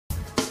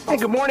Hey,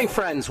 good morning,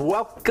 friends.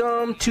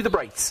 Welcome to the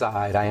Bright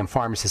Side. I am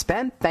Pharmacist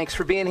Ben. Thanks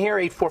for being here.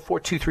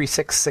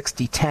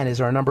 844-236-6010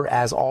 is our number,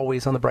 as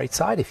always, on the Bright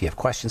Side. If you have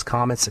questions,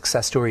 comments,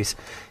 success stories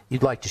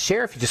you'd like to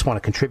share, if you just want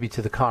to contribute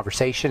to the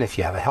conversation, if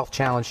you have a health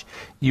challenge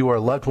you or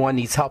a loved one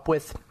needs help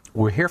with,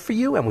 we're here for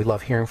you, and we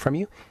love hearing from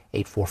you.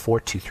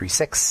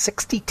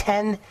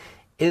 844-236-6010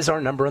 is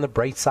our number on the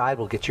Bright Side.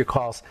 We'll get your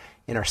calls.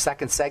 In our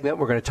second segment,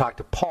 we're going to talk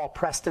to Paul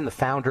Preston, the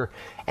founder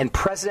and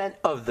president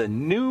of the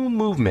new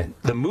movement,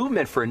 the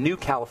movement for a new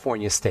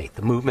California state,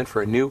 the movement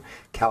for a new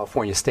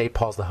California state.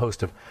 Paul's the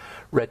host of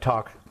Red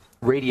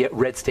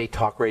State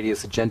Talk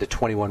Radio's Agenda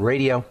 21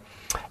 Radio,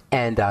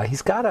 and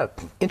he's got an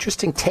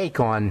interesting take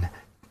on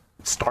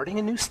starting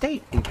a new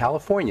state in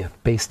California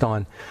based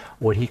on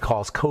what he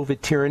calls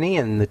COVID tyranny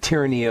and the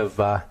tyranny of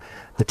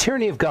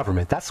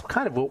government. That's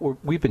kind of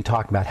what we've been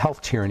talking about,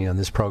 health tyranny on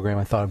this program.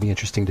 I thought it would be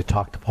interesting to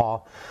talk to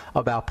Paul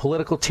about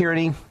political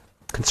tyranny,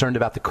 concerned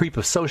about the creep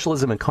of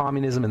socialism and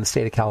communism in the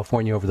state of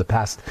California over the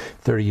past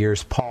 30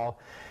 years. Paul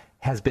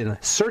has been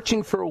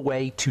searching for a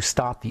way to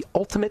stop the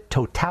ultimate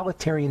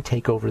totalitarian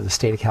takeover of the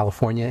state of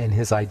California, and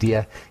his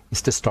idea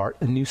is to start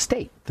a new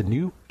state, the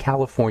new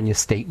California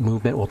state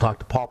movement. We'll talk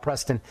to Paul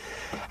Preston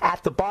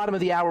at the bottom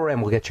of the hour,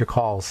 and we'll get your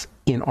calls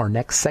in our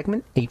next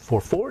segment,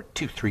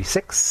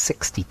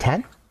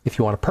 844-236-6010. If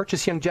you want to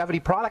purchase longevity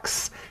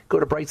products,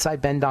 go to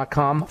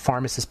brightsideben.com,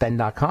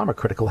 pharmacistben.com, or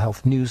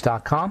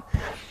criticalhealthnews.com.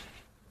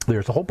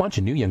 There's a whole bunch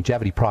of new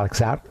longevity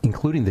products out,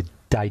 including the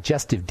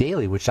Digestive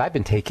Daily, which I've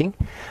been taking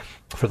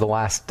for the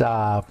last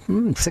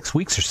 6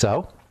 weeks or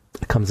so.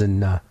 It comes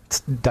in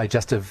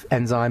digestive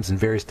enzymes and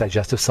various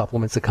digestive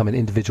supplements that come in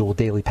individual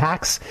daily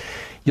packs.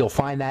 You'll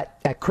find that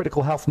at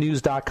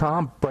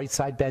criticalhealthnews.com,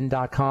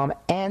 brightsideben.com,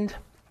 and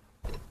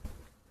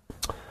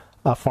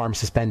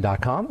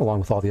pharmacistben.com, along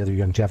with all the other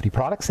longevity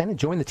products, and a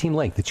Join the Team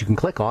link that you can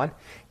click on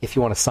if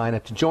you want to sign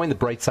up to join the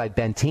Brightside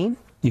Ben team.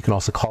 You can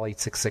also call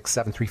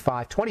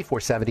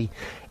 866-735-2470,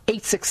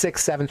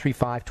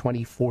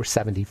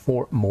 866-735-2470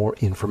 for more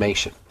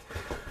information.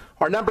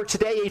 Our number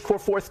today,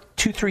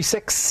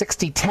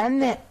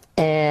 844-236-6010,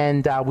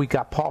 and we've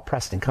got Paul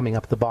Preston coming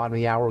up at the bottom of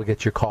the hour. We'll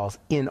get your calls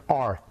in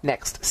our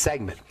next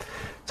segment.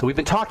 So we've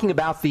been talking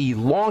about the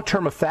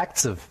long-term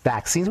effects of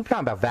vaccines. We're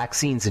talking about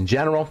vaccines in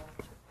general,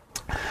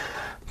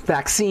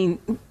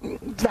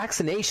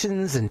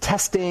 vaccinations and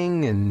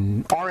testing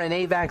and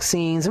RNA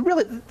vaccines, and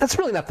really, that's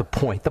really not the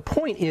point. The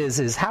point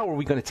is how are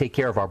we going to take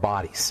care of our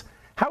bodies?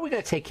 How are we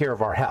going to take care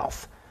of our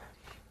health?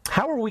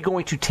 How are we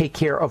going to take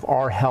care of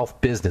our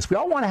health business? We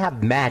all want to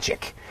have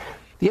magic.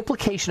 The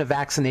implication of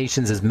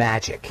vaccinations is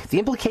magic. The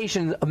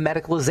implication of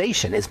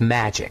medicalization is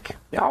magic.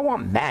 We all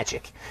want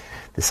magic.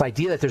 This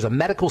idea that there's a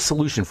medical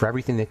solution for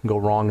everything that can go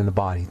wrong in the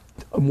body.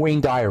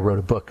 Wayne Dyer wrote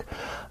a book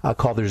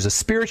called There's a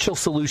Spiritual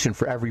Solution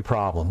for Every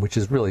Problem, which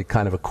is really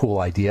kind of a cool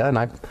idea. And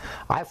I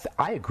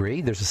agree,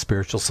 there's a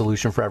spiritual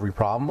solution for every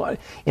problem.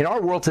 In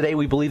our world today,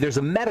 we believe there's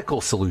a medical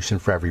solution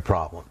for every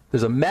problem.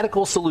 There's a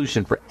medical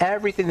solution for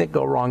everything that can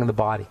go wrong in the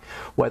body,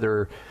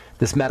 whether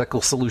this medical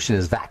solution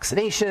is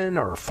vaccination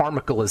or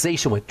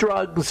pharmacalization with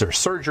drugs or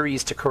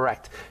surgeries to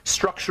correct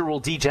structural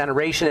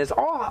degeneration.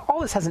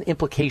 All this has an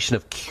implication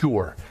of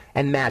cure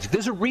and magic.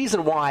 There's a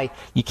reason why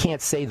you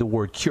can't say the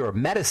word cure.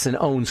 Medicine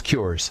owns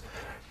cures.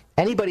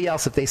 Anybody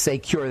else, if they say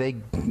cure,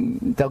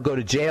 they'll go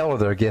to jail or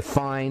they'll get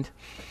fined.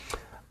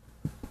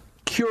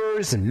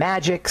 Cures and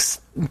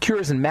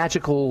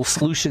magical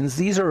solutions,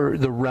 these are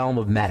the realm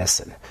of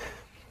medicine.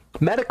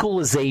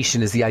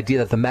 Medicalization is the idea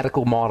that the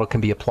medical model can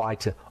be applied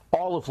to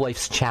all of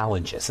life's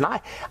challenges.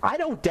 And I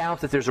don't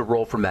doubt that there's a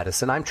role for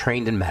medicine. I'm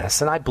trained in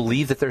medicine. I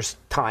believe that there's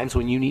times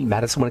when you need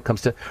medicine when it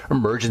comes to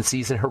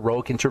emergencies and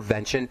heroic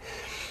intervention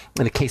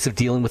in the case of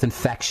dealing with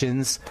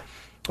infections,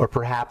 or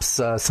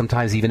perhaps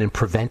sometimes even in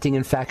preventing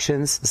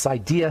infections. This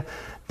idea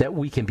that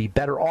we can be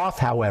better off,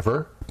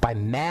 however, by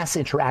mass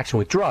interaction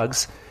with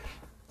drugs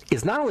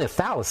is not only a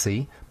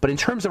fallacy, but in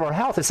terms of our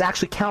health, it's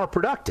actually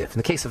counterproductive. In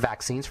the case of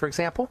vaccines, for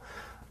example,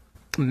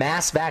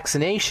 mass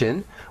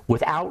vaccination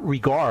without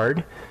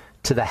regard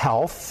to the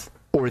health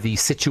or the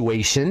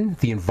situation,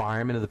 the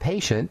environment of the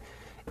patient,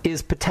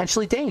 is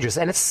potentially dangerous,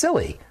 and it's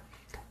silly.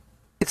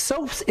 It's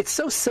so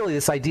silly,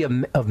 this idea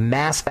of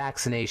mass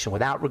vaccination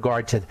without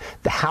regard to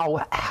how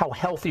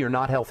healthy or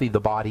not healthy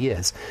the body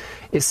is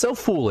so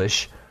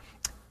foolish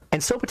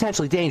and so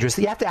potentially dangerous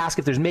that you have to ask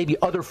if there's maybe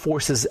other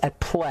forces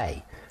at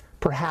play,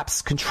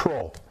 perhaps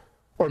control,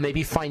 or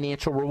maybe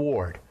financial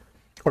reward,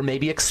 or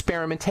maybe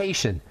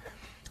experimentation.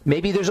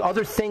 Maybe there's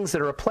other things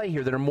that are at play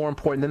here that are more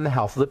important than the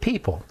health of the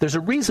people. There's a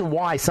reason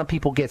why some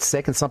people get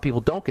sick and some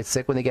people don't get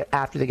sick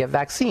after they get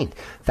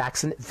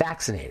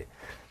vaccinated.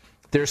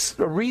 There's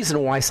a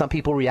reason why some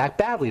people react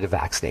badly to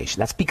vaccination.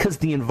 That's because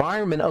the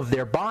environment of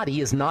their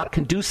body is not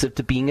conducive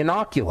to being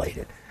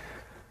inoculated.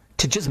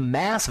 To just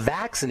mass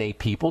vaccinate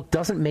people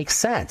doesn't make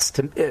sense.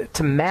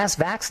 To mass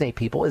vaccinate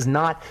people is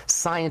not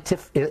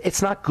scientific.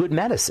 It's not good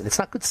medicine. It's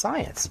not good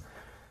science.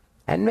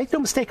 And make no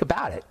mistake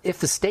about it, if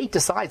the state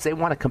decides they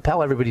want to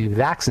compel everybody to be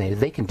vaccinated,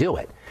 they can do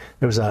it.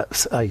 There was a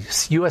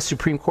U.S.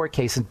 Supreme Court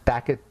case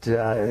back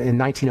in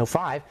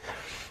 1905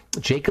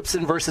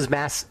 Jacobson versus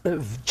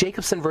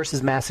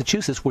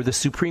Massachusetts, where the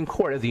Supreme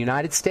Court of the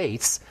United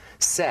States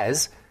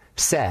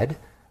said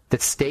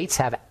that states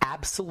have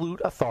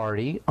absolute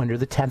authority under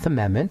the 10th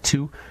Amendment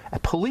to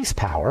police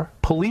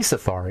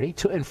authority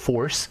to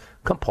enforce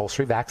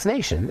compulsory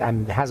vaccination. I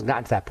mean, it hasn't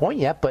gotten to that point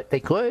yet, but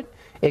it could.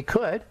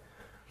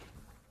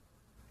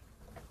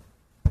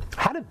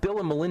 How did Bill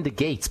and Melinda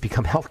Gates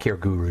become healthcare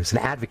gurus and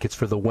advocates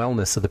for the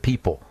wellness of the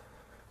people?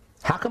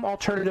 How come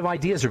alternative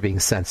ideas are being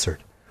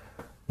censored?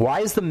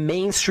 Why is the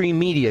mainstream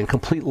media in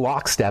complete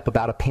lockstep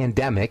about a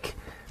pandemic,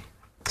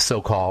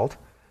 so-called,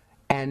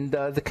 and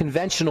the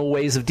conventional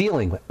ways of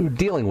dealing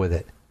with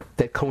it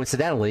that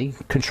coincidentally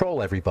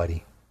control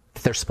everybody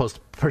that they're supposed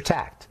to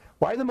protect?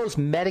 Why are we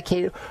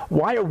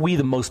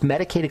the most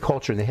medicated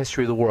culture in the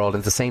history of the world,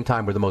 and at the same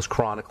time we're the most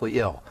chronically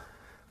ill?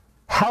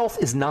 Health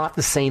is not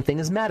the same thing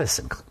as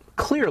medicine.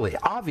 Clearly,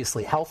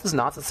 obviously, health is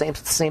not the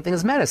same thing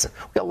as medicine.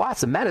 We got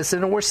lots of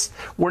medicine and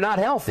we're not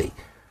healthy.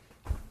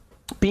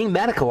 Being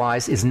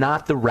medicalized is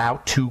not the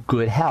route to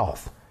good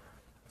health.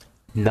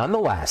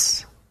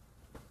 Nonetheless,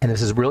 and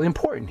this is really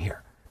important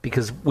here,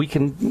 because you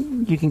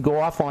can go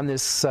off on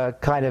this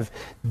kind of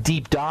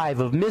deep dive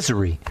of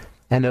misery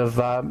and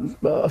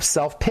of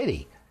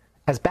self-pity.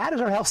 As bad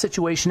as our health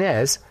situation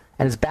is,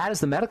 and as bad as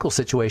the medical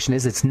situation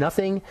is, it's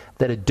nothing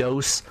that a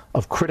dose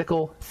of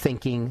critical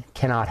thinking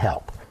cannot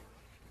help.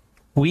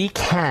 We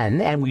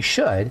can, and we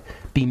should,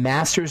 be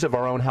masters of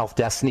our own health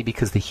destiny,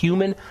 because the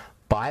human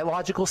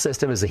biological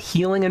system is a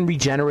healing and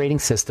regenerating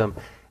system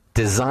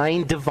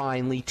designed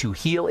divinely to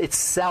heal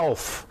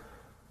itself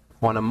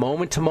on a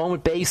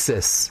moment-to-moment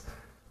basis.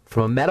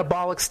 From a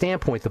metabolic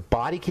standpoint, the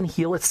body can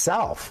heal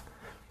itself.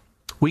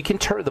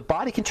 The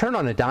body can turn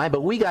on a dime,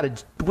 but we got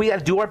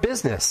to do our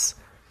business.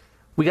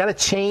 We got to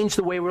change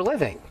the way we're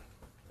living.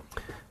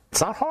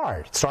 It's not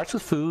hard. It starts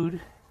with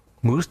food,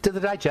 moves to the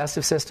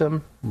digestive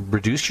system,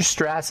 reduce your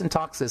stress and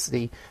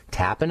toxicity,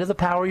 tap into the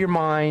power of your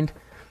mind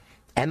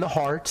and the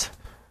heart,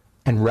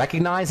 and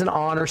recognize and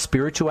honor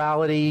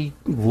spirituality,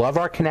 love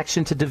our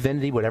connection to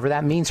divinity, whatever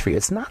that means for you.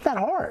 It's not that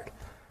hard.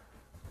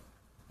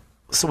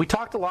 So we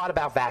talked a lot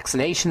about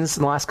vaccinations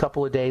in the last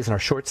couple of days and our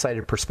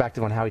short-sighted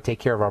perspective on how we take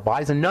care of our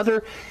bodies.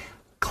 Another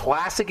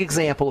classic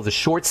example of the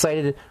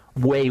short-sighted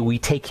way we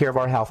take care of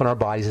our health and our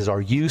bodies is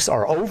our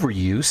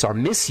overuse, our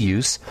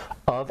misuse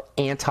of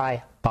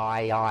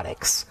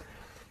antibiotics.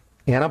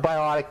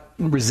 Antibiotic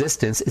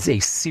resistance is a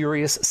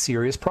serious,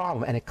 serious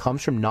problem, and it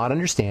comes from not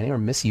understanding or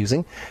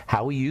misusing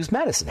how we use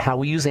medicine, how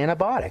we use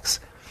antibiotics.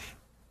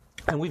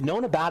 And we've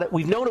known about it.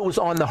 We've known it was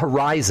on the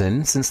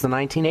horizon since the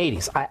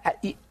 1980s,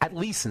 at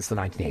least since the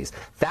 1980s.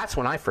 That's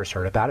when I first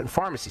heard about it in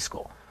pharmacy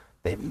school.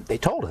 They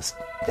told us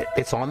that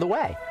it's on the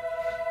way.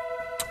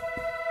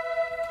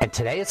 And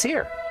today it's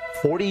here.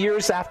 40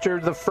 years after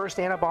the first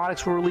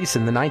antibiotics were released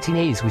in the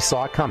 1980s, we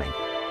saw it coming.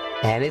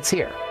 And it's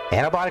here.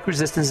 Antibiotic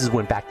resistance is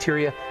when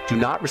bacteria do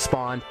not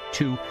respond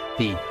to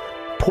the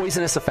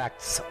poisonous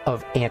effects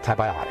of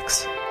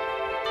antibiotics.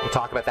 We'll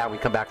talk about that when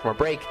we come back from our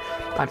break.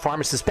 I'm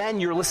Pharmacist Ben.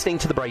 You're listening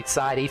to The Bright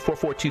Side.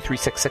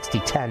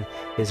 844-236-6010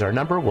 is our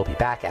number. We'll be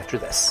back after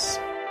this.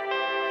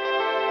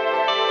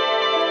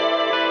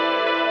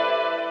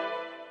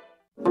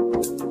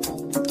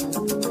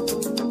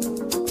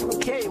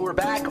 Okay, we're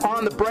back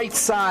on The Bright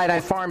Side.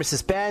 I'm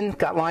Pharmacist Ben.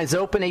 Got lines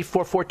open,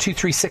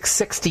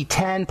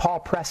 844-236-6010. Paul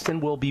Preston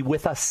will be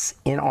with us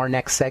in our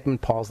next segment.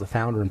 Paul's the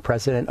founder and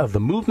president of the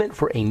Movement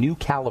for a New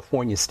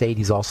California State.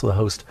 He's also the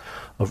host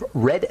of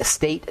Red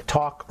State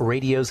Talk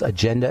Radio's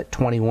Agenda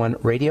 21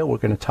 Radio. We're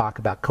going to talk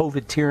about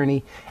COVID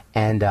tyranny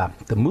and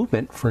the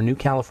Movement for a New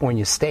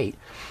California State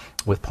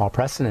with Paul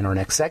Preston in our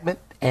next segment.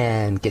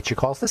 And get your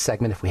calls this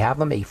segment if we have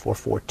them,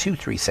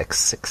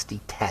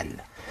 844-236-6010.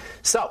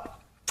 So,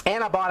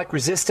 antibiotic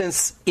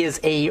resistance is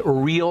a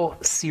real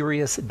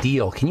serious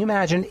deal. Can you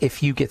imagine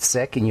if you get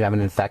sick and you have an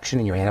infection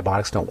and your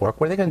antibiotics don't work?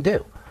 What are they going to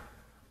do?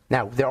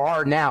 Now, there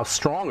are now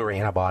stronger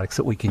antibiotics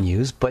that we can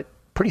use, but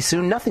pretty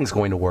soon nothing's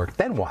going to work.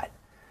 Then what?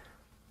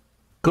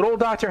 Good old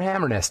Dr.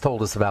 Hammernest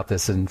told us about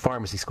this in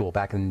pharmacy school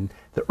back in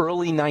the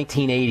early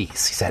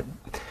 1980s. He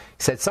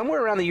said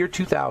somewhere around the year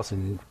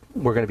 2000,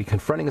 we're going to be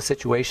confronting a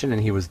situation,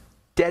 and he was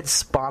dead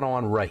spot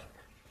on right.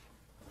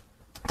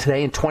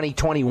 Today in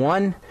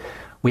 2021,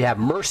 we have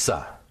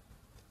MRSA,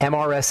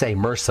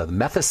 MRSA, the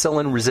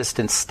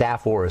methicillin-resistant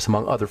Staph aureus,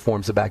 among other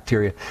forms of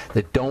bacteria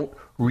that don't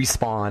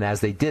respond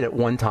as they did at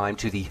one time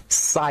to the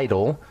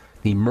cidal,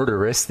 the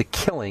murderous, the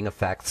killing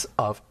effects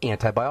of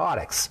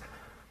antibiotics.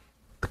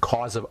 The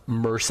cause of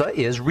MRSA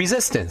is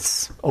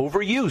resistance,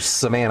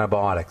 overuse of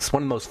antibiotics.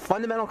 One of the most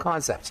fundamental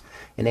concepts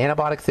in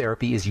antibiotic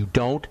therapy is you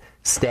don't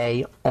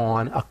stay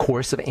on a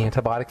course of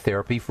antibiotic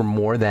therapy for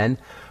more than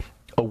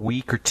a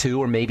week or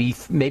two, or maybe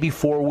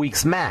 4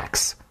 weeks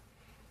max.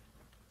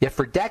 Yet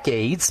for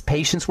decades,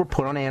 patients were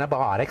put on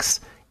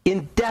antibiotics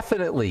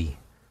indefinitely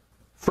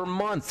For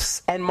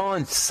months and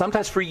months,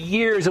 sometimes for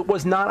years, it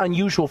was not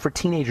unusual for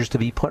teenagers to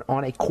be put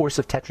on a course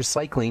of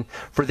tetracycline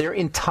for the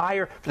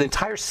entire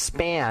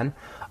span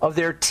of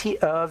their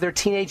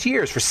teenage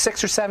years, for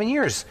 6 or 7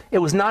 years. It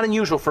was not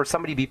unusual for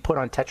somebody to be put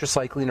on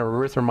tetracycline or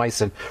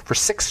erythromycin for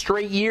 6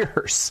 straight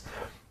years.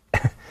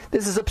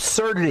 This is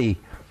absurdity.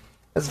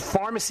 This is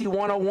Pharmacy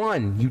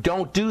 101. You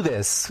don't do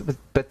this.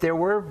 But there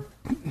were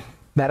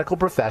medical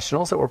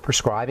professionals that were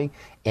prescribing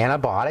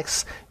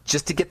antibiotics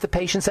just to get the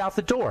patients out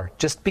the door.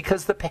 Just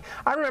because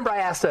I remember I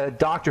asked a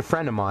doctor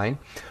friend of mine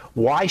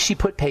why she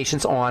put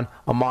patients on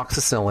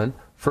amoxicillin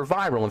for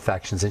viral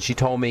infections, and she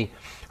told me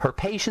her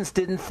patients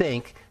didn't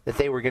think that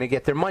they were going to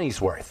get their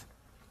money's worth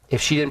if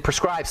she didn't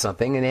prescribe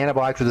something, and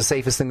antibiotics were the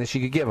safest thing that she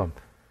could give them.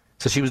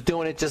 So she was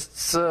doing it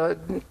just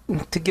to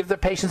give their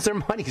patients their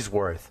money's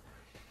worth.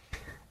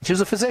 She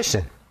was a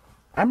physician.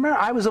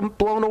 I was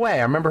blown away.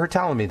 I remember her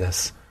telling me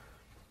this.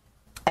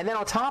 And then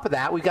on top of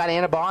that, we've got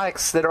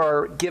antibiotics that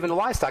are given to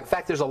livestock. In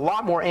fact, there's a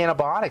lot more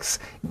antibiotics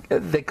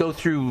that go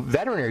through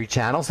veterinary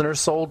channels than are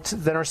sold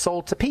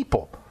to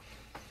people.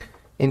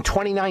 In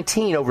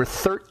 2019, over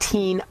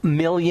 13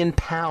 million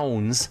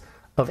pounds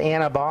of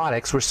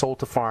antibiotics were sold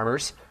to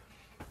farmers,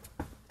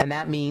 and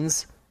that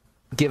means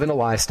given to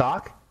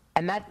livestock.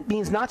 And that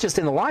means not just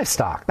in the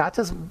livestock. That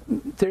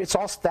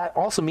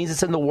also means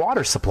it's in the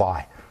water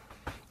supply.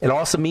 It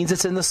also means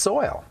it's in the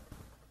soil.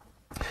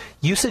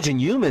 Usage in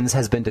humans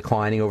has been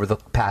declining over the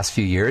past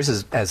few years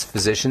as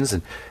physicians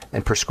and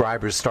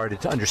prescribers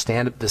started to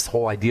understand this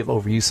whole idea of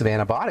overuse of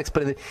antibiotics.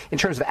 But in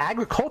terms of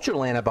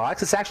agricultural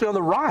antibiotics, it's actually on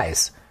the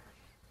rise.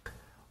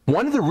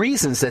 One of the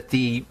reasons that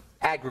the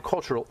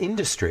agricultural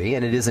industry,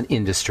 and it is an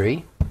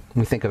industry,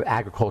 when we think of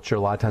agriculture, a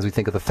lot of times we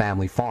think of the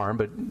family farm,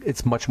 but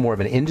it's much more of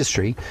an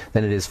industry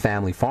than it is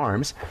family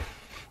farms.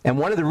 And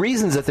one of the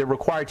reasons that they're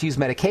required to use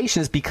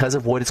medication is because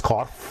of what is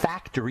called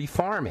factory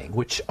farming,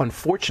 which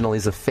unfortunately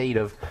is a fate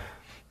of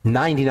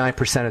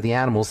 99% of the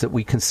animals that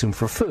we consume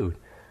for food.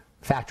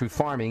 Factory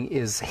farming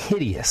is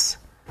hideous.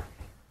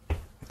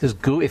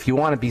 If you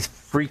want to be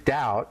freaked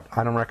out,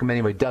 I don't recommend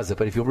anybody does it,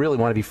 but if you really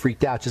want to be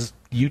freaked out, just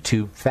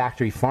YouTube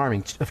factory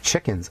farming of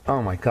chickens.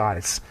 Oh my God,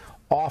 it's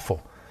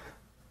awful.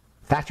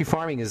 Factory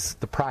farming is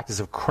the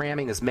practice of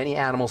cramming as many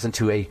animals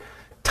into a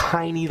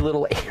tiny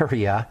little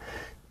area,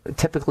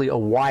 typically a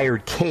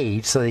wired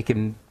cage, so they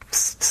can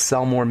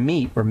sell more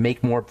meat or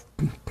make more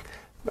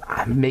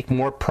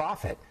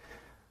profit.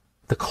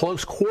 The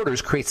close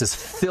quarters creates this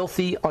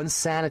filthy,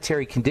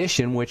 unsanitary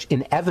condition, which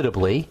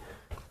inevitably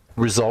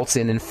results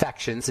in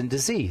infections and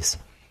disease.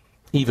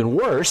 Even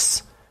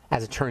worse,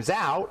 as it turns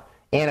out,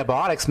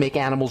 antibiotics make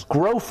animals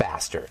grow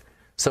faster.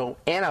 So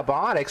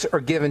antibiotics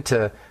are given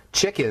to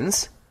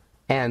chickens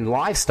and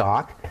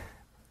livestock,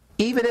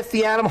 even if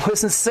the animal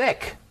isn't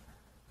sick,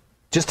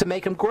 just to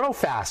make them grow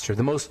faster.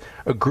 The most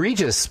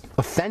egregious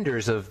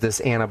offenders of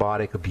this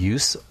antibiotic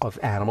abuse of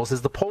animals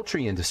is the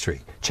poultry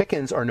industry.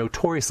 Chickens are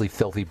notoriously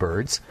filthy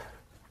birds.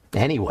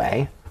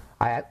 Anyway,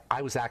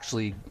 I was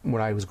actually,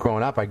 when I was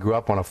growing up, I grew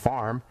up on a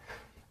farm,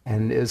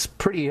 and it's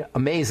pretty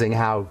amazing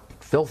how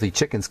filthy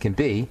chickens can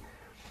be.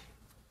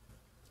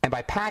 And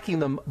by packing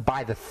them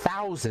by the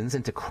thousands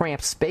into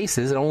cramped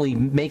spaces, it only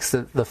makes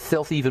the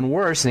filth even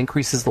worse and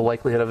increases the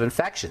likelihood of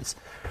infections,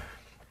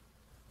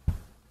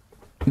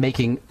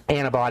 making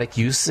antibiotic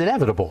use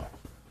inevitable.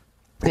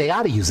 They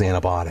ought to use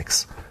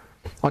antibiotics.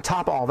 On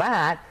top of all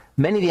that,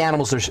 many of the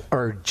animals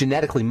are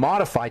genetically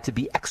modified to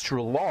be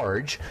extra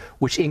large,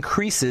 which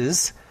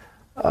increases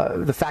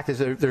the fact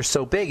that they're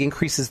so big,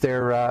 increases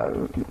their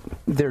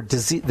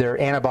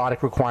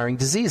antibiotic requiring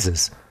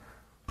diseases.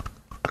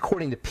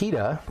 According to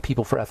PETA,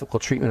 People for Ethical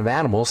Treatment of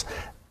Animals,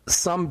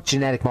 some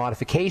genetic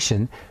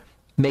modification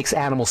makes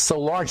animals so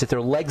large that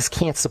their legs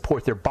can't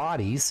support their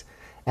bodies,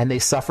 and they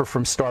suffer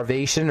from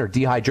starvation or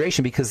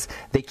dehydration because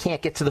they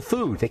can't get to the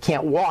food. They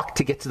can't walk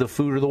to get to the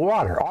food or the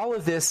water. All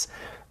of this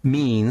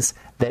means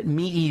that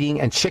meat eating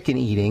and chicken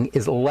eating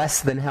is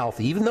less than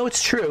healthy, even though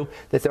it's true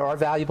that there are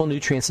valuable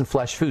nutrients in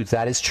flesh foods.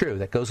 That is true.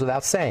 That goes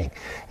without saying.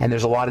 And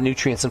there's a lot of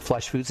nutrients in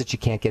flesh foods that you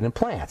can't get in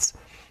plants.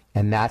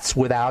 And that's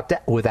without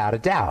a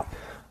doubt.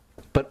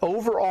 But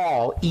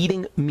overall,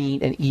 eating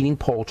meat and eating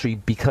poultry,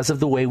 because of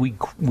the way we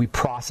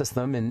process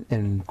them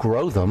and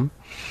grow them,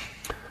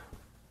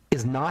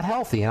 is not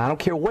healthy. And I don't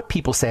care what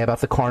people say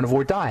about the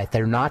carnivore diet.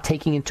 They're not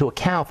taking into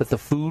account that the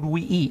food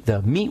we eat,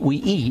 the meat we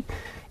eat,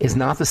 is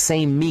not the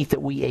same meat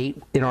that we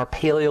ate in our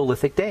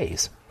Paleolithic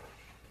days.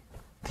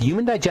 The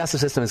human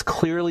digestive system is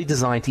clearly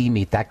designed to eat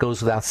meat. That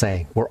goes without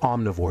saying. We're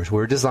omnivores.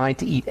 We're designed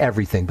to eat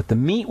everything. But the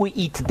meat we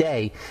eat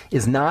today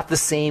is not the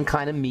same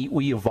kind of meat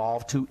we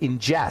evolved to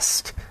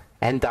ingest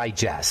and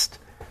digest.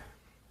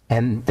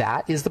 And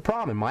that is the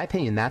problem. In my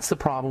opinion, that's the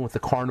problem with the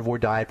carnivore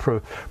diet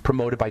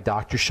promoted by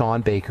Dr.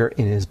 Sean Baker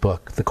in his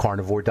book, The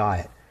Carnivore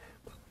Diet.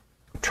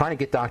 I'm trying to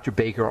get Dr.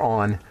 Baker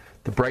on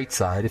the bright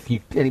side. If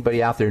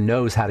anybody out there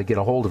knows how to get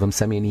a hold of him,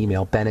 send me an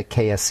email,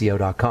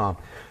 ben@ksco.com.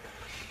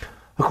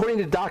 According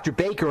to Dr.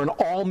 Baker, an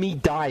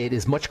all-meat diet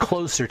is much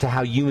closer to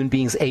how human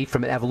beings ate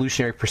from an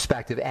evolutionary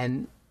perspective,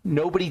 and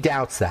Nobody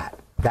doubts that.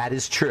 That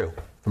is true.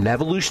 From an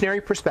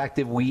evolutionary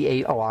perspective, we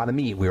ate a lot of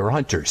meat. We were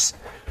hunters.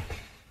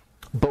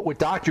 But what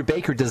Dr.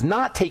 Baker does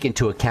not take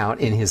into account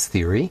in his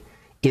theory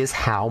is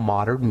how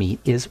modern meat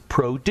is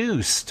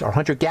produced. Our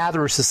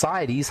hunter-gatherer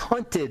societies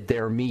hunted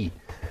their meat.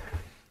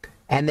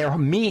 And their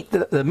meat,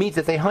 the meat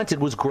that they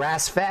hunted was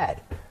grass-fed.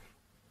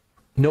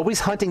 Nobody's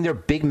hunting their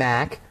Big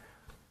Mac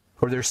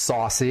or their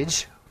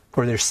sausage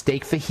or their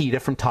steak fajita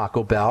from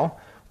Taco Bell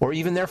or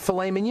even their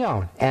filet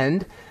mignon.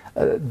 And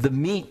the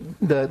meat,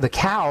 the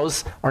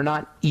cows are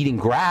not eating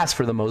grass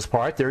for the most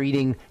part. They're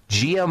eating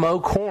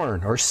GMO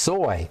corn or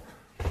soy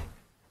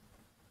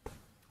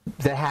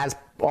that has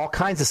all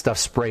kinds of stuff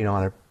sprayed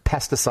on it,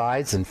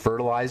 pesticides and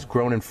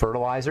grown in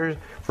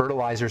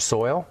fertilizer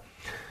soil.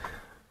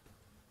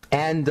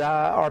 And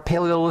our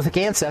Paleolithic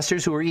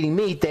ancestors who were eating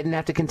meat, they didn't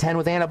have to contend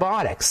with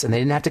antibiotics, and they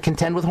didn't have to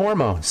contend with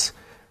hormones,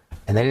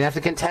 and they didn't have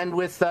to contend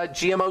with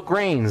GMO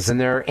grains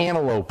and their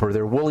antelope or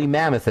their woolly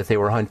mammoth that they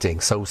were hunting.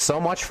 So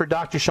much for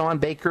Dr. Sean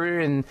Baker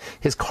and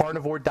his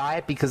carnivore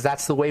diet, because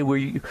that's the way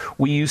we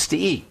used to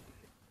eat.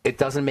 It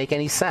doesn't make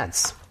any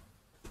sense.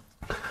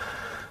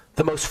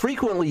 The most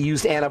frequently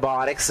used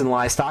antibiotics in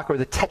livestock are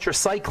the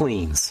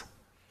tetracyclines.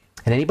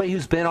 And anybody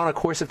who's been on a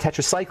course of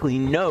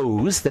tetracycline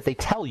knows that they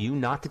tell you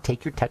not to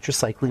take your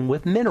tetracycline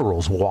with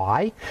minerals.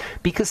 Why?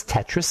 Because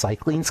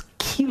tetracyclines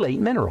chelate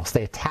minerals.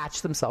 They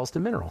attach themselves to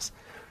minerals.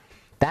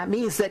 That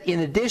means that in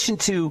addition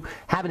to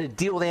having to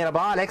deal with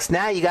antibiotics,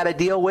 now you got to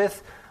deal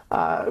with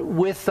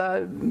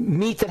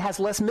meat that has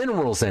less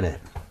minerals in it.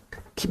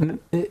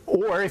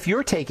 Or if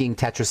you're taking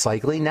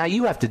tetracycline, now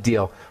you have to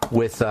deal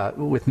with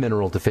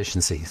mineral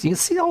deficiencies. You can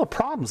see all the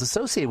problems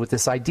associated with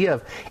this idea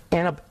of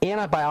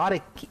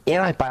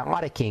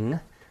antibioticing,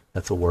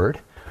 that's a word,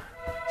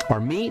 our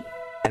meat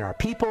and our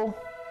people.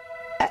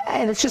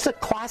 And it's just a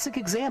classic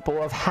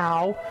example of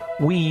how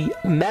we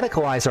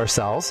medicalize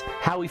ourselves,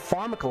 how we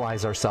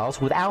pharmacalize ourselves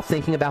without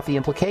thinking about the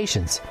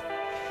implications.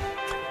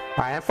 All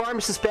right, I'm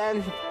Pharmacist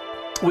Ben.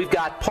 We've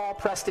got Paul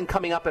Preston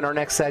coming up in our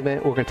next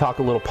segment. We're going to talk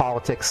a little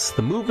politics,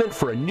 the movement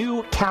for a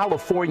new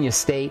California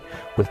state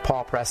with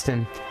Paul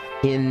Preston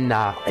in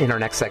our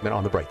next segment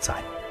on The Bright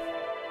Side.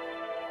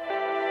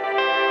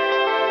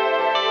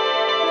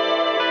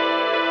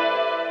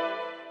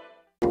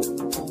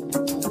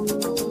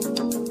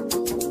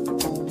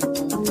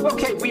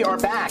 Okay, we are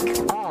back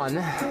on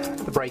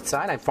The Bright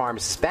Side. I'm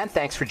Pharmacist Ben.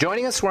 Thanks for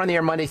joining us. We're on the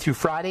air Monday through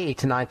Friday, 8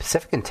 to 9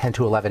 Pacific and 10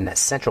 to 11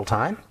 Central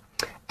Time.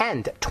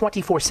 And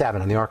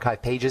 24/7 on the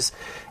archive pages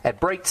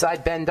at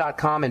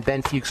brightsideben.com and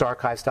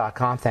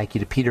benfuchsarchives.com. Thank you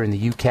to Peter in the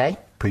UK.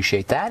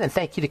 Appreciate that. And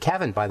thank you to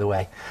Kevin, by the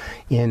way,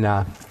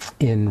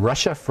 in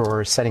Russia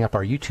for setting up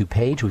our YouTube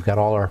page. We've got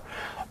all our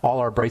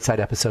Brightside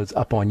episodes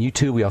up on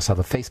YouTube. We also have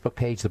a Facebook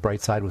page, The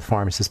Brightside with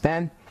Pharmacist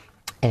Ben.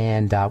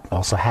 And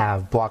also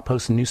have blog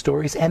posts and news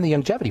stories and the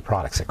longevity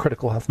products at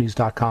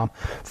criticalhealthnews.com,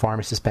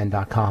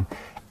 pharmacistben.com.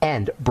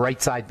 and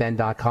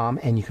brightsideben.com,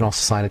 and you can also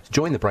sign up to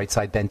join the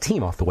Brightside Ben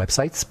team off the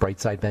websites,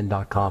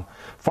 brightsideben.com,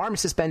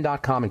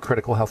 pharmacistben.com, and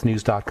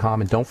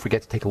criticalhealthnews.com. And don't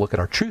forget to take a look at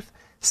our Truth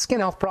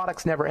Skin Health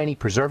products. Never any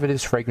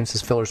preservatives,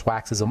 fragrances, fillers,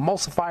 waxes,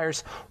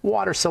 emulsifiers,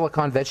 water,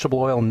 silicone, vegetable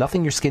oil,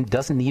 nothing your skin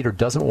doesn't need or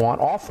doesn't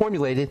want, all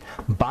formulated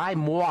by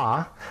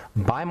moi,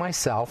 by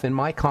myself, in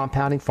my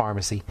compounding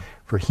pharmacy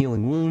for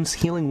healing wounds.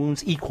 Healing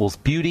wounds equals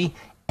beauty,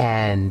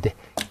 and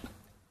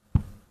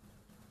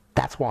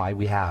that's why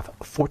we have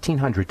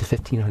 1,400 to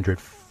 1,500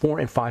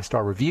 4- and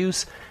 5-star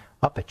reviews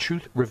up at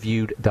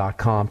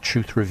truthreviewed.com,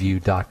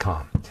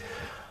 truthreviewed.com.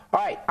 All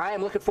right, I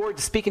am looking forward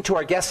to speaking to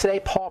our guest today.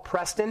 Paul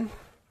Preston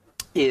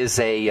is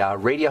a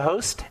radio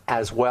host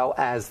as well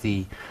as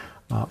the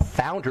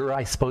founder,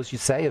 I suppose you'd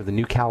say, of the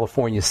New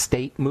California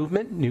State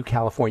movement.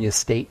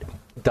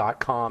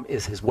 NewCaliforniaState.com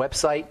is his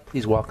website.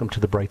 Please welcome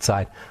to the Bright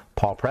Side,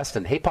 Paul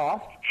Preston. Hey,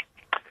 Paul.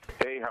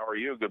 Hey, how are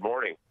you? Good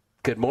morning.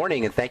 Good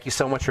morning, and thank you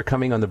so much for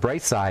coming on the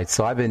Bright Side.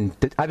 So I've been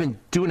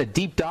doing a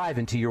deep dive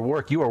into your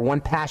work. You are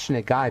one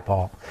passionate guy,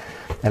 Paul,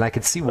 and I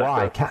can see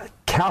why.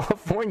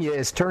 California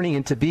is turning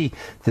into be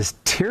this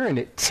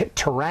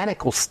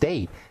tyrannical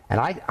state,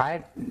 and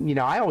I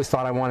always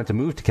thought I wanted to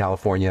move to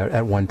California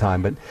at one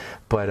time,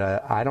 but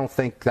I don't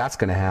think that's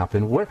going to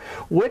happen.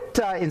 What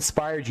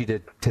inspired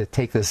you to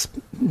take this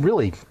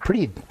really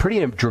pretty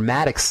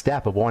dramatic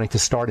step of wanting to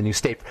start a new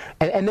state,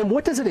 and then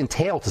what does it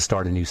entail to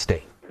start a new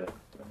state?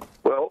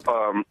 Well,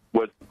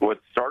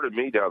 what started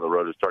me down the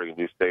road of starting a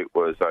new state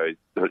was I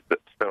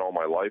spent all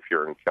my life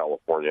here in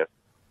California,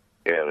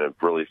 and have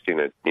really seen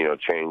it,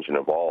 change and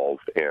evolve.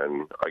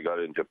 And I got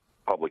into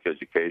public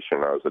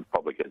education. I was a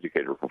public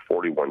educator for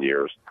 41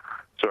 years,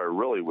 so I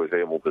really was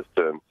able to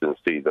sense and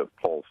see the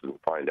pulse and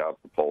find out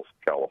the pulse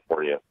of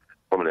California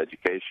from an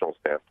educational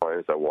standpoint.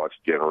 As I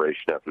watched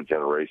generation after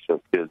generation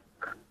of kids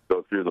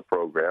go through the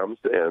programs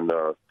and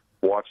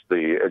watched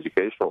the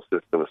educational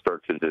system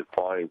start to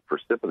decline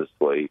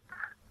precipitously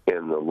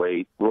in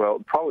the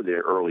probably the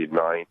early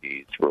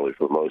 90s, really,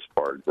 for the most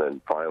part, and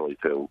then finally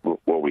to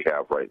what we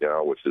have right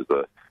now, which is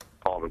the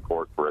Common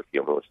Core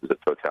curriculum, which is a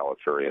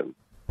totalitarian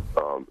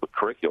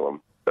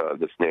curriculum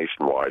that's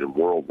nationwide and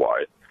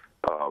worldwide.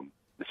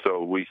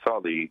 so we saw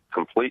the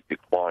complete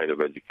decline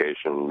of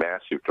education,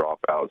 massive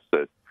dropouts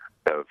that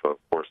have, of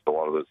course, a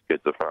lot of those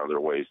kids have found their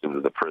ways into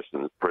the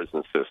prison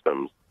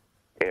systems.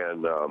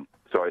 And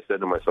so I said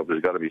to myself,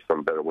 there's got to be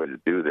some better way to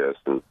do this.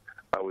 And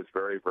I was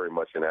very, very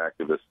much an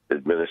activist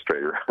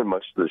administrator,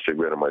 much to the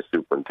chagrin of my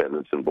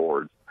superintendents and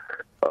boards.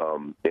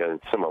 And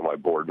some of my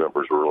board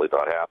members were really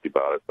not happy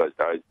about it. But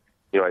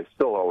I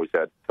still always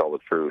had to tell the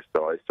truth.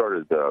 So I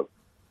started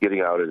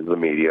getting out into the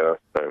media.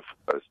 I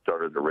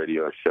started a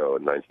radio show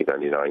in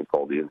 1999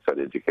 called the Inside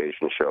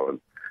Education Show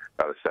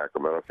out of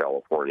Sacramento,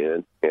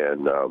 California.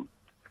 And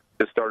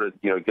just started,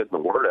 getting the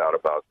word out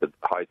about the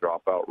high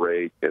dropout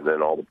rate and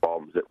then all the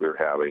problems that we were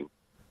having.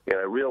 And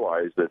I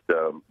realized that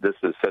this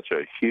is such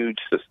a huge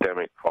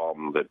systemic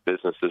problem that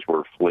businesses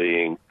were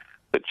fleeing,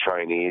 the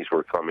Chinese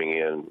were coming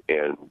in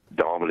and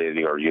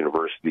dominating our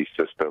university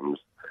systems.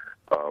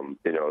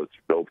 It's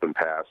an open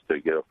pass to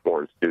get a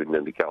foreign student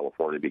into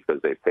California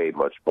because they paid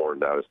much more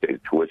in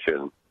out-of-state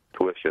tuition,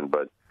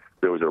 but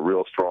there was a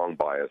real strong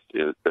bias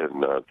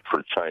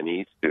for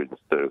Chinese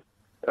students to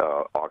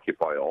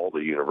occupy all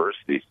the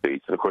university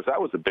seats. And, of course,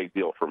 that was a big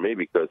deal for me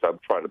because I'm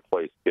trying to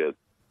place kids,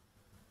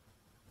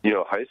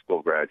 high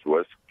school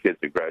graduates, kids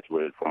that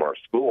graduated from our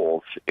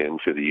schools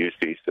into the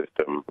UC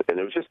system. And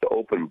it was just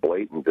open,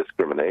 blatant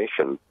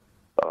discrimination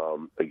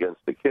against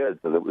the kids.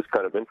 And it was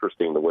kind of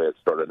interesting the way it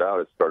started out.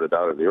 It started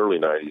out in the early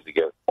 90s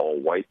against all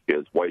white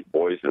kids, white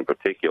boys in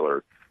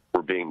particular,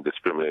 were being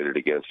discriminated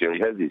against. You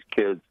had these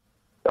kids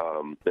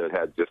that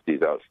had just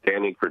these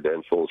outstanding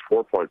credentials,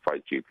 4.5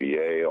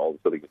 GPA, all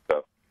this other good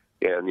stuff.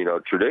 And,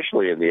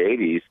 traditionally in the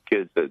 80s,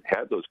 kids that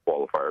had those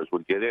qualifiers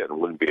would get in. It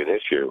wouldn't be an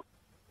issue.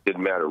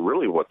 Didn't matter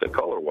really what the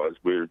color was.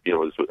 It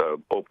was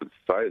an open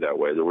society that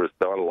way. There was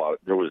not a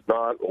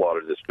lot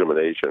of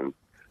discrimination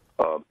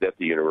at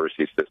the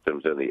university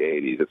systems in the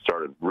 80s. It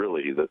started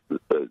really the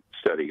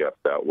setting up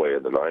that way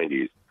in the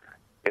 90s.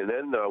 And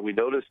then we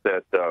noticed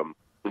that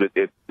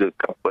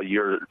a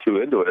year or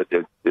two into it,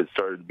 it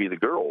started to be the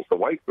girls, the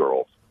white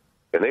girls,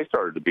 and they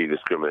started to be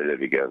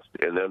discriminated against.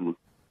 And then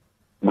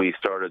we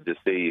started to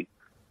see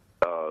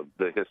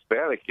the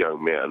Hispanic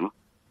young men.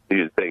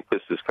 You'd think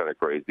this is kind of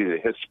crazy. The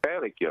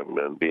Hispanic young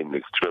men being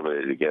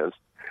discriminated against,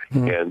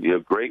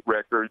 and great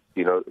records,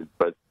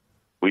 but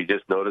we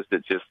just noticed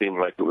it just seemed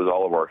like it was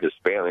all of our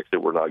Hispanics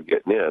that were not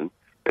getting in,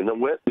 and then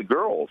went to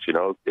girls,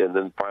 and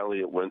then finally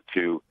it went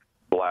to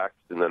blacks,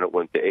 and then it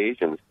went to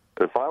Asians,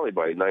 and finally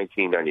by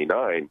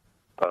 1999,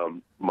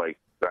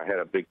 I had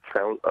a big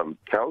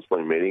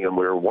counseling meeting, and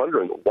we were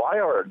wondering why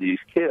are these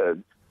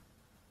kids,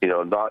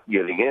 not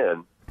getting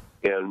in.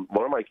 And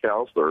one of my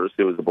counselors,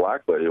 it was a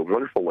black lady, a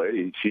wonderful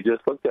lady, she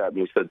just looked at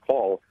me and said,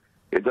 Paul,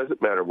 it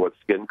doesn't matter what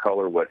skin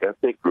color, what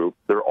ethnic group,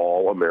 they're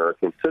all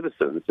American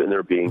citizens, and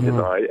they're being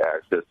denied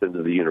access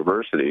into the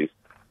universities.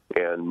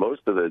 And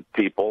most of the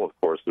people, of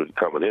course, that were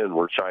coming in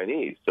were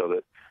Chinese.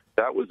 So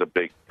that was a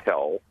big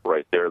tell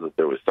right there that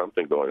there was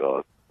something going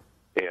on.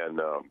 And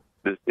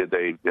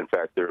in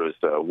fact, there was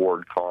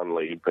Ward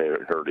Conley,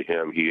 heard of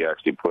him, he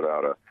actually put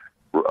out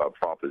a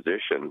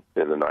proposition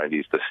in the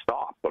 90s to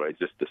stop what I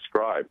just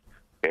described.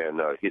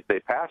 And they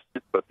passed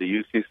it, but the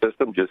UC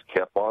system just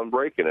kept on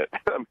breaking it.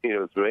 I mean, it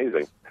was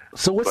amazing.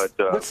 So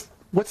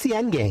what's the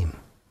end game?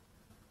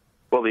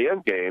 Well, the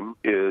end game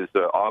is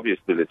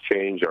obviously to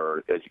change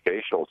our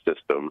educational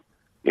system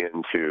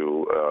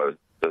into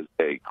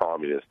a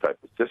communist type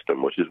of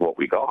system, which is what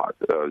we got.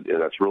 And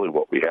that's really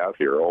what we have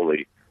here.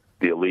 Only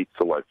the elite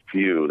select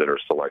few that are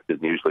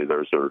selected, and usually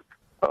those are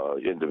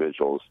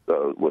individuals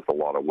with a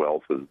lot of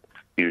wealth, and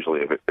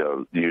usually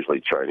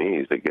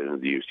Chinese that get into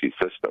the UC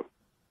system.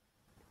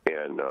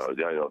 And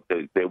I know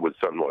they would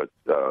somewhat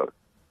want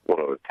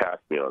to attack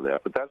me on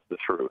that, but that's the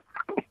truth.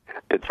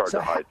 It's hard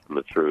to hide from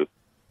the truth.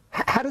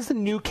 How does a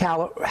new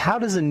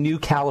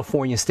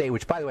California state,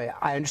 which, by the way,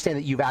 I understand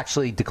that you've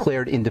actually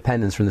declared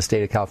independence from the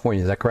state of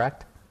California, is that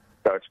correct?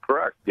 That's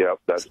correct, yeah.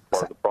 That's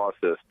part of the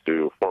process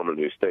to form a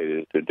new state,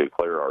 is to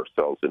declare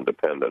ourselves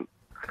independent.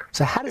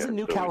 So how does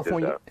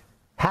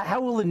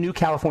how will the new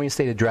California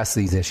state address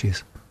these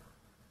issues?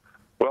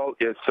 Well,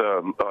 it's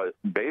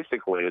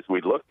basically, as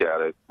we looked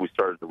at it, we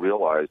started to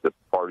realize that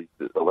the party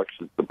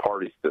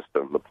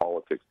system, the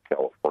politics of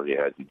California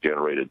had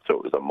degenerated, so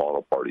it was a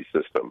monoparty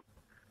system.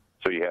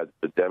 So you had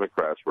the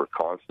Democrats were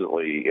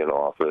constantly in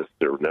office.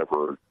 There were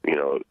never,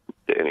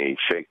 any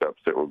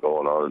shakeups that were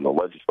going on in the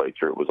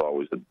legislature. It was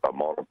always a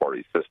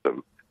monoparty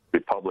system.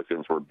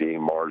 Republicans were being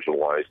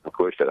marginalized and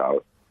pushed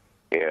out.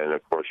 And,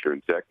 of course, your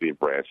executive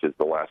branches,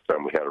 the last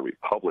time we had a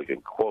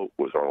Republican, quote,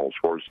 was Arnold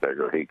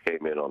Schwarzenegger. He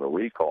came in on a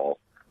recall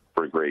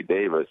for Gray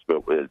Davis,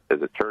 but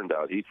as it turned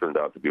out, he turned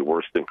out to be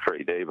worse than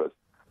Gray Davis.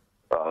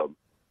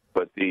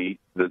 But the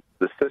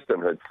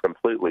system had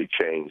completely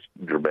changed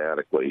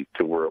dramatically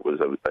to where it was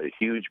a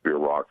huge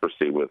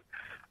bureaucracy with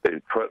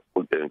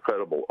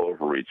incredible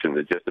overreach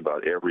into just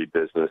about every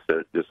business,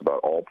 just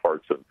about all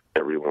parts of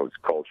everyone's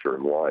culture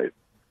and life.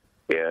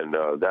 And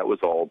that was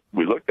all.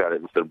 We looked at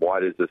it and said, why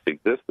does this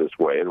exist this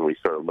way? And we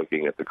started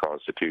looking at the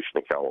Constitution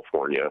of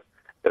California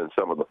and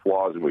some of the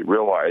flaws, and we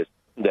realized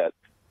that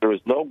there was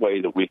no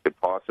way that we could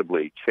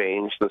possibly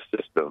change the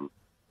system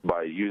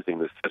by using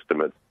the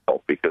system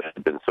itself because it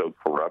had been so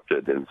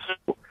corrupted and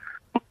so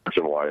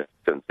marginalized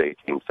since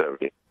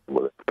 1870.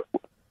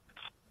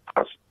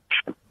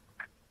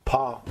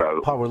 Paul,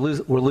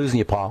 we're losing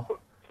you, Paul.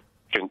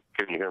 Can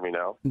you hear me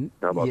now?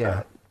 How about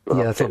that?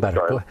 Yeah, that's a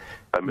little better.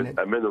 I'm in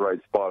the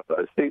right spot.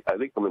 I think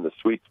I'm in the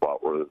sweet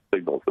spot where the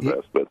signal's the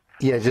best. But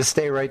yeah, just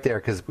stay right there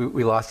because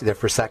we lost you there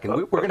for a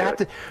second. We're gonna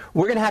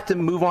have to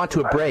move on to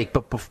a break.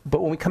 But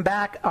when we come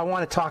back, I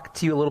want to talk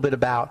to you a little bit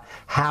about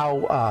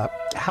how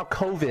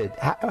COVID,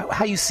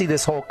 how you see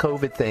this whole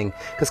COVID thing,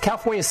 because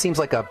California seems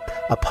like a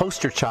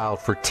poster child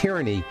for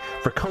tyranny,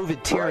 for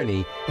COVID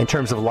tyranny in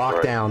terms of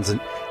lockdowns,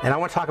 and I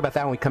want to talk about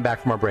that when we come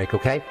back from our break.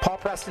 Okay, Paul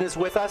Preston is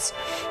with us.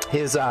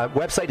 His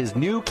website is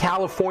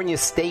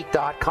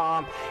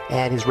newcaliforniastate.com,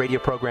 and his radio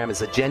program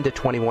is Agenda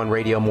 21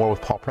 Radio. More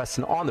with Paul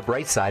Preston on the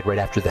bright side right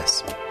after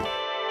this.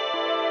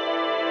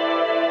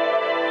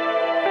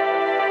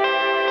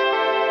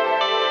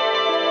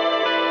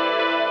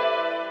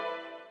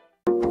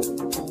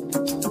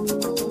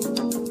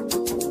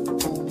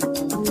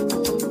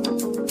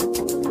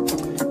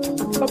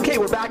 Okay,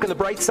 we're back on the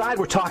bright side.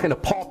 We're talking to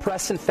Paul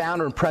Preston,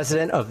 founder and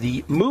president of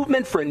the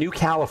Movement for a New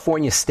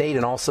California State,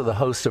 and also the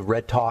host of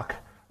Red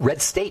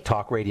State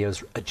Talk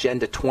Radio's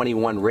Agenda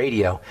 21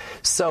 Radio.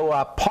 So,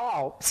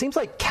 Paul, it seems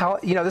like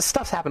this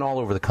stuff's happened all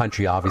over the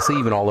country, obviously,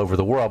 even all over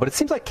the world. But it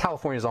seems like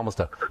California is almost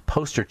a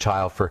poster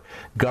child for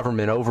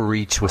government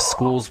overreach, with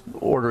schools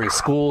ordering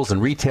schools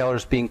and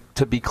retailers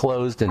to be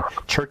closed, and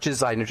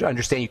churches. I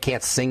understand you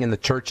can't sing in the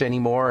church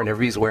anymore, and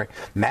everybody's wearing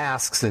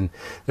masks, and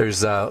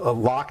there's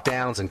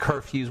lockdowns and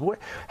curfews.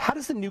 How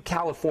does the new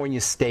California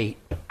state?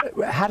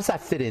 How does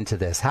that fit into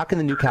this? How can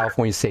the new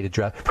California state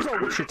address? First of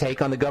all, what's your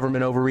take on the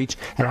government overreach?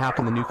 And how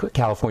can the new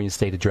California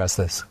state address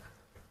this?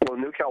 Well,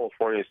 New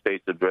California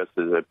state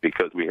addresses it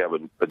because we have a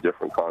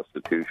different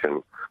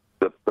constitution.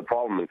 The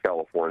problem in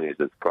California is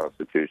its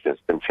constitution has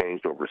been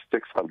changed over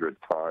 600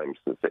 times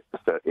since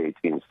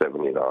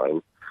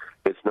 1879.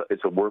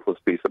 It's a worthless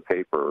piece of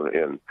paper,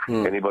 and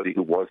anybody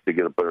who wants to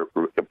get a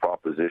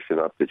proposition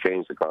up to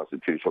change the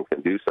constitution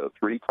can do so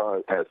 3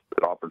 times, has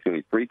an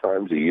opportunity 3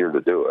 times a year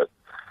to do it.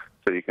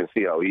 So you can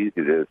see how easy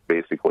it is,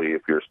 basically,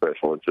 if you're a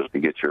special interest, to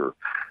get your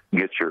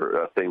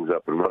things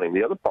up and running.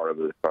 The other part of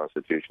the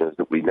Constitution is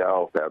that we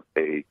now have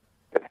and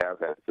have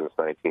had since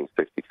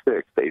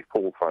 1966, a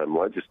full-time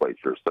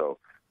legislature. So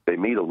they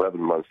meet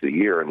 11 months a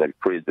year, and they've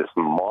created this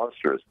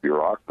monstrous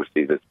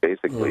bureaucracy that's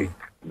basically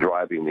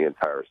driving the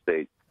entire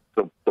state.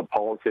 So the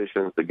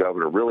politicians, the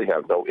governor, really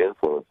have no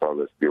influence on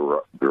this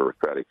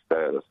bureaucratic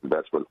status, and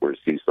that's what we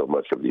see so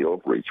much of the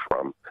overreach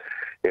from.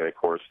 And, of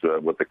course,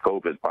 with the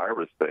COVID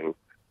virus thing,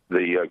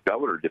 the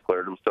governor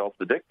declared himself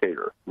the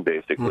dictator,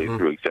 basically,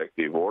 through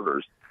executive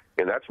orders.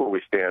 And that's where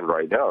we stand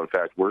right now. In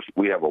fact,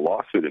 we have a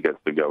lawsuit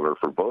against the governor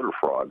for voter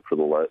fraud for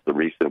the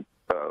recent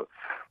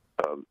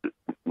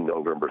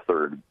November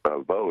 3rd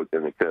vote.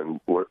 And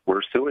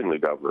we're suing the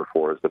governor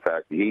for is the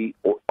fact that he,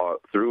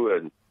 through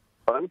an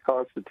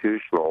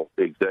unconstitutional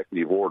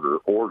executive order,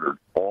 ordered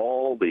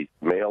all the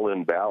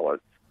mail-in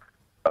ballots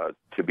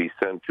to be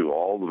sent to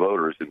all the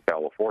voters in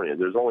California.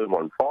 There's only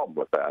one problem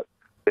with that.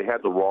 They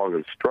had the wrong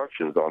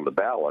instructions on the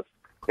ballots,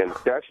 and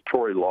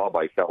statutory law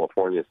by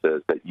California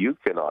says that you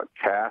cannot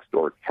cast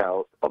or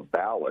count a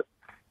ballot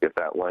if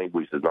that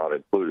language is not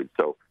included.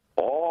 So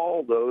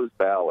all those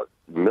ballots,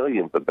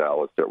 millions of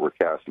ballots that were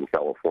cast in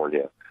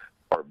California,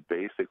 are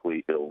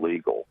basically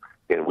illegal.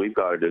 And we've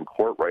got it in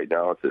court right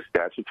now. It's a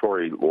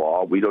statutory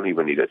law. We don't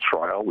even need a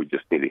trial. We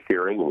just need a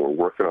hearing, and we're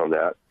working on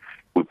that.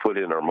 We put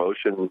in our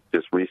motion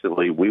just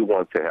recently. We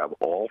want to have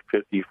all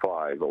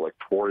 55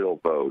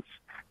 electoral votes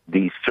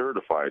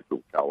decertified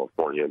from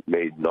California,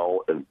 made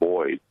null and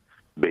void,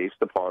 based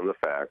upon the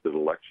fact that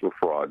election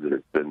fraud that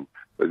has been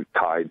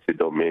tied to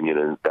Dominion,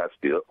 and that's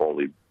the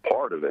only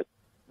part of it,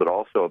 but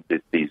also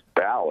that these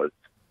ballots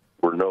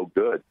were no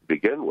good to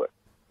begin with.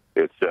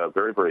 It's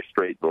very, very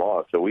straight in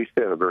law, so we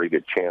stand a very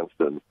good chance,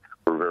 and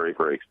we're very,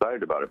 very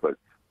excited about it. But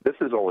this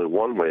is only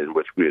one way in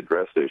which we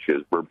address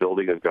issues. We're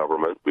building a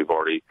government. We've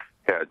already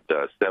had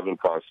 7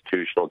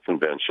 constitutional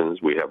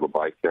conventions. We have a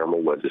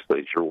bicameral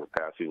legislature. We're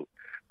passing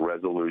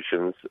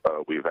resolutions.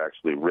 We've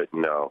actually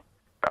written now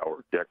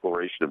our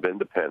Declaration of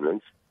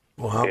Independence.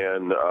 Wow.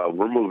 And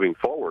we're moving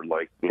forward.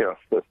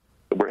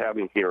 We're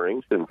having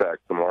hearings. In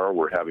fact, tomorrow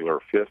we're having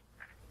our 5th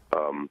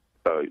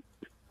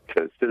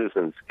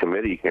Citizens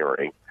Committee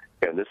hearing,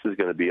 and this is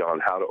going to be on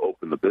how to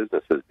open the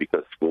businesses,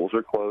 because schools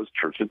are closed,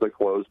 churches are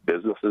closed,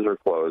 businesses are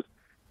closed.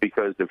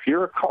 Because if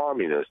you're a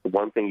communist, the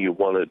one thing you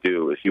want to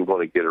do is you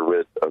want to get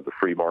rid of the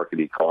free market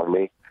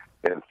economy.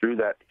 And through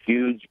that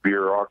huge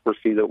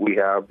bureaucracy that we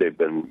have, they've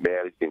been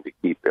managing to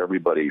keep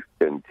everybody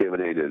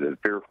intimidated and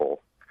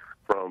fearful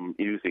from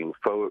using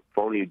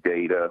phony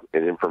data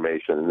and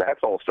information. And that's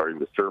all starting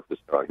to surface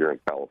out here in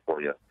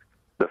California.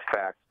 The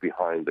facts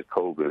behind the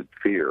COVID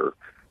fear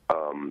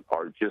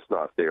are just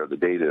not there. The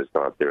data is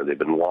not there. They've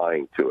been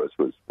lying to us,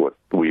 was what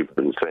we've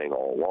been saying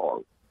all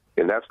along.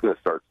 And that's going to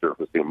start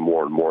surfacing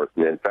more and more.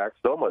 And in fact,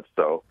 so much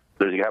so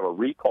you have a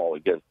recall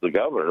against the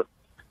governor,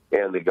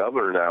 and the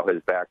governor now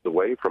has backed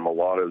away from a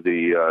lot of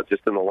the,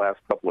 just in the last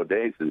couple of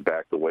days, has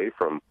backed away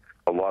from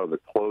a lot of the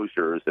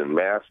closures and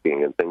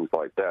masking and things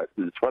like that.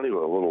 It's funny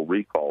what a little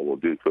recall will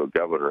do to a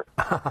governor.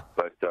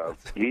 But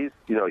he's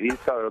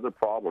got other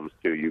problems,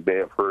 too. You may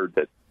have heard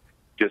that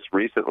just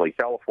recently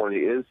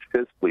California is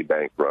fiscally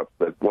bankrupt,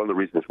 but one of the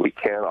reasons we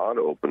cannot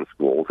open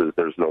schools is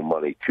there's no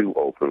money to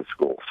open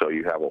schools. So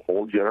you have a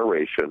whole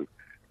generation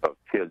of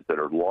kids that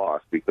are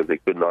lost because they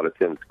could not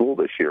attend school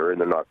this year,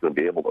 and they're not going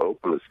to be able to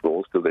open the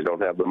schools because they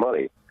don't have the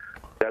money.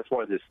 That's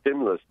why this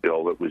stimulus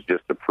bill that was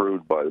just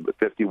approved by the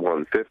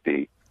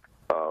 5150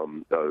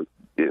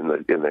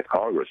 in the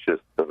Congress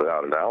just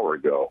about an hour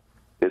ago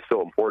is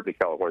so important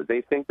to California.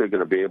 They think they're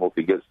going to be able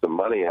to get some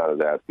money out of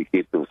that to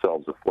keep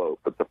themselves afloat.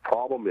 But the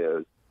problem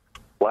is,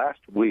 last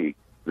week,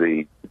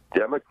 the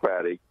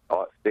Democratic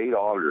state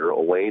auditor,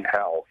 Elaine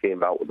Howell,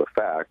 came out with the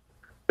fact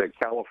that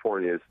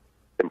California's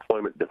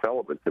Employment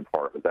Development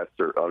Department, that's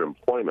their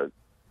unemployment,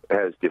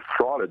 has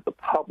defrauded the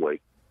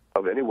public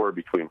of anywhere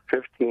between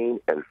 $15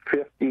 and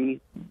 $50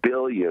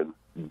 billion.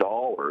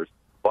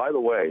 By the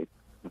way,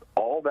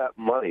 all that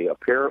money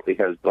apparently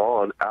has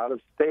gone out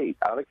of state,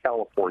 out of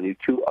California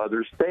to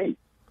other states.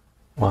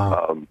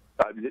 Wow.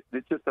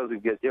 It just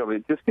doesn't get,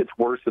 it just gets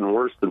worse and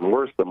worse and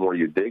worse the more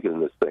you dig in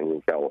this thing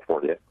in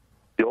California.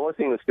 The only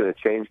thing that's going to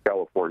change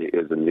California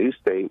is a new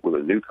state with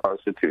a new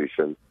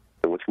constitution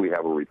in which we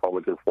have a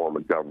Republican form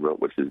of government,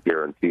 which is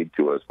guaranteed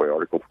to us by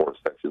Article 4,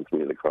 Section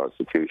 3 of the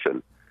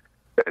Constitution,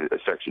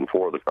 Section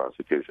 4 of the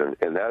Constitution.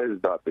 And that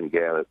has not been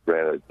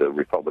granted the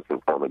Republican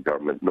form of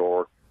government,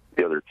 nor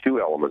the other two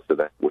elements of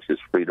that, which is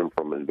freedom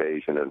from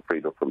invasion and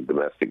freedom from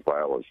domestic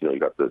violence. You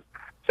got the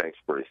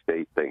sanctuary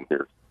state thing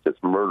here. It's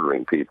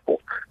murdering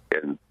people,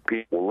 and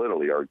people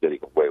literally are getting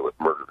away with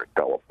murder in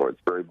California.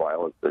 It's very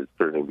violent. It's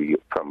starting to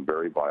become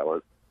very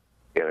violent.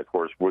 And, of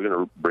course, we're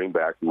going to bring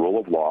back rule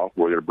of law.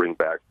 We're going to bring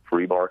back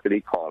free market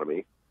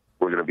economy.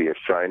 We're going to be a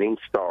shining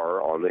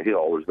star on the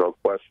hill. There's no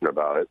question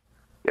about it.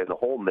 And the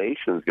whole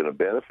nation is going to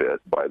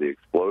benefit by the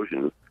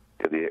explosion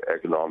and the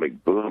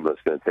economic boom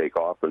that's going to take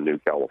off in New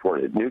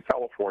California. New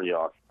California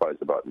occupies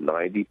about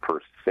 90%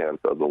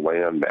 of the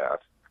land mass.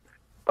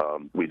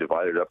 We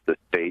divided up the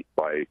state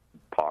by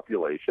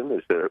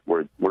population.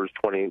 Where's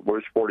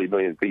 40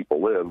 million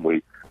people live?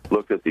 We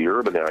looked at the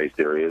urbanized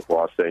areas,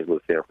 Los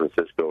Angeles, San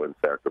Francisco, and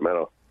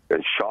Sacramento,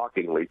 and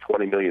shockingly,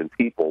 20 million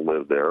people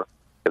live there.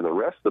 And the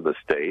rest of the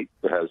state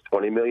has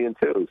 20 million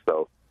too.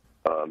 So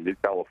New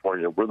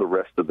California, we're the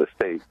rest of the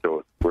state.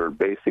 So we're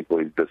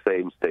basically the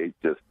same state,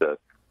 just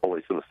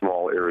only some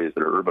small areas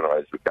that are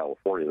urbanized in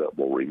California that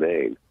will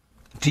remain.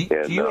 Do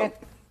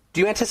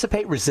you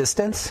anticipate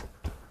resistance?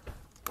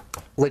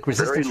 Like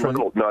resistance very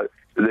little. from...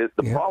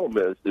 The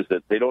problem is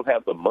that they don't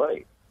have the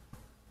money.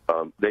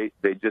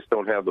 They just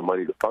don't have the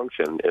money to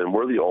function, and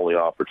we're the only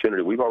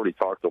opportunity. We've already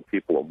talked to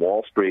people on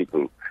Wall Street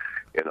and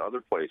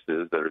other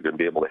places that are going to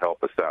be able to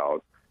help us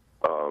out,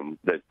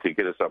 that to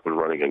get us up and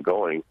running and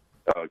going.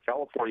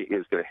 California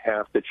is going to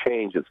have to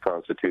change its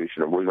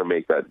constitution, and we're going to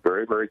make that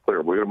very, very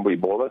clear. We're going to be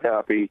more than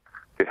happy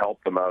to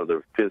help them out of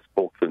their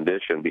fiscal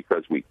condition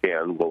because we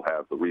can. We'll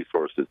have the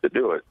resources to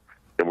do it,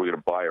 and we're going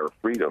to buy our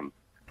freedom.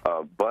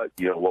 But,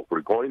 what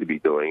we're going to be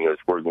doing is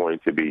we're going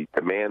to be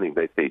demanding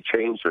that they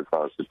change their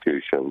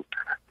constitution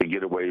to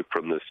get away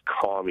from this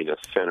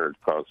communist-centered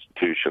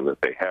constitution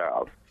that they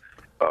have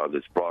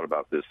that's brought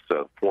about this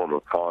form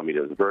of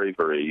communism. Very,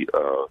 very,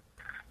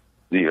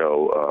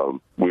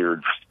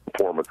 weird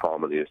form of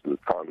communism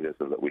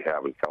that we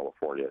have in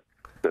California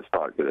that's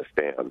not going to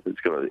stand. It's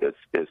going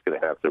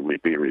to have to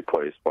be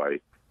replaced by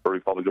a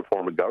Republican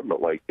form of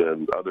government like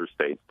in other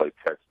states like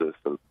Texas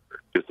and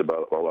just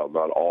about, well,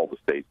 not all the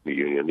states in the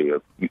union.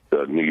 You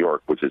have New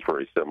York, which is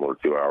very similar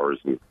to ours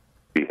in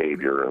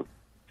behavior and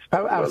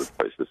other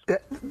places.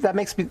 That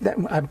makes me.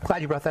 I'm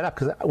glad you brought that up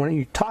because when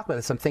you talk about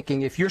this, I'm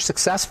thinking if you're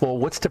successful,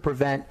 what's to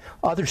prevent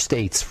other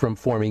states from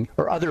forming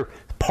or other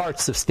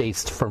parts of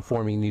states from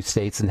forming new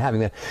states and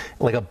having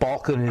like a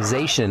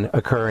balkanization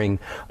occurring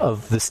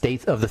of the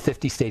states of the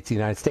 50 states of the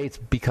United States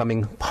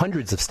becoming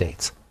hundreds of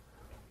states?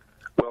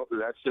 Well,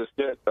 that's just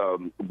it.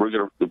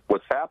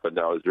 What's happened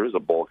now is there is a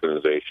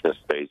balkanization of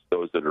states.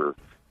 Those that are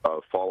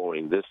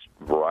following this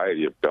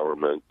variety of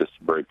government, this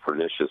very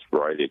pernicious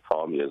variety of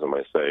communism,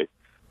 I say.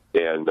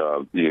 And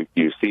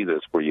you see this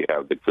where you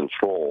have the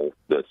control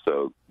that's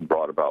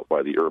brought about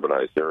by the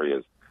urbanized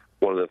areas.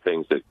 One of the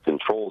things that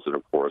controls it,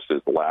 of course,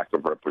 is the lack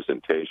of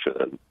representation.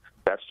 And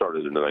that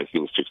started in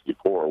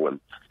 1964 when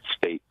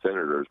state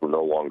senators were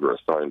no longer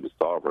assigned to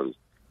sovereigns.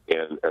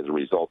 And as a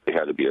result, they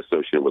had to be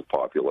associated with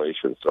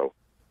population. So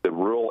the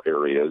rural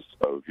areas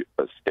of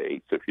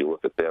states, if you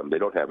look at them, they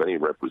don't have any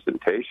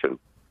representation.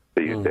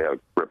 They used to have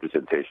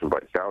representation by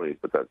counties,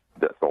 but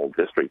that's all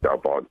district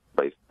now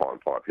based upon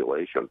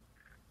population.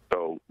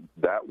 So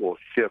that will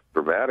shift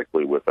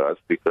dramatically with us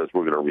because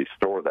we're going to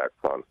restore that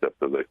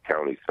concept of the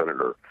county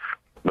senator.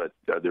 But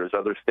there's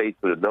other states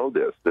that know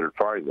this, that are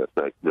trying this.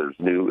 Like there's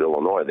new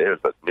Illinois. There's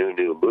a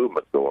new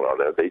movement going on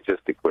there. They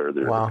just declared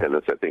their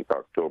independence, I think,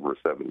 October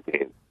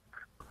 17th.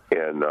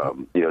 And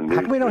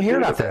how come we don't hear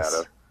about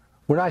this?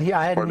 We're not here.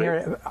 I hadn't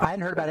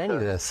heard about any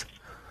of this.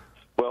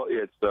 Well,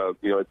 it's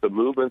it's a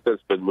movement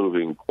that's been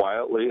moving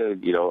quietly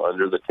and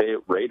under the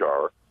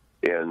radar,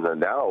 and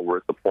now we're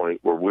at the point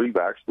where we've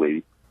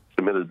actually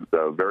submitted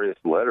various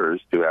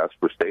letters to ask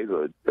for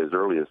statehood as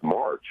early as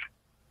March.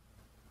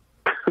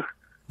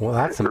 Well,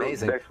 that's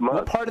amazing. Next month.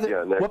 What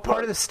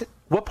part of the state?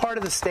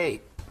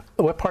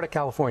 What part of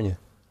California?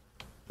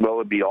 Well,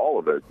 it'd be all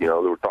of it.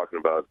 We're talking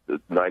about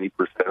 90%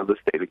 of the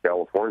state of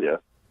California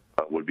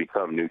would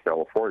become New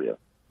California.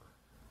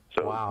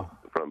 So wow.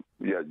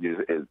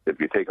 If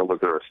you take a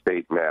look at our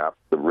state map,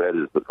 the red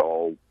is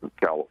all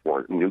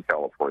California, New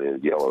California,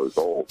 and yellow is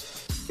old.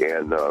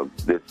 And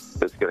it's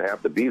going to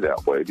have to be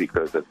that way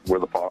because that's where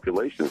the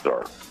populations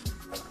are.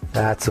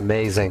 That's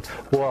amazing.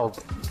 Well,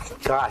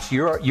 gosh,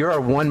 you're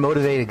a one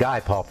motivated guy,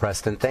 Paul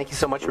Preston. Thank you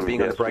so much for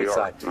being on the bright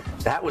side.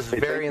 That was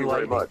very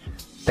enlightening. Very much.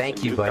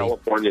 Thank you, buddy.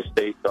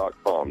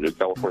 NewCaliforniaState.com.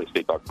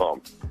 NewCaliforniaState.com.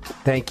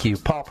 Thank you.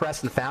 Paul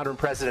Preston, founder and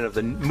president of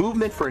the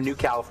Movement for a New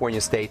California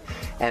State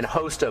and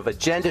host of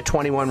Agenda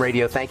 21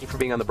 Radio. Thank you for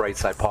being on the bright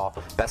side,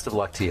 Paul. Best of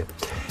luck to you.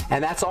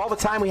 And that's all the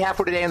time we have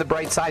for today on the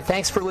bright side.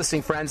 Thanks for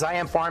listening, friends. I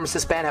am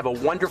Pharmacist Ben. Have a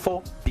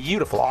wonderful,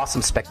 beautiful,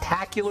 awesome,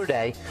 spectacular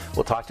day.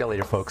 We'll talk to you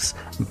later, folks.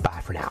 Bye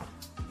for now.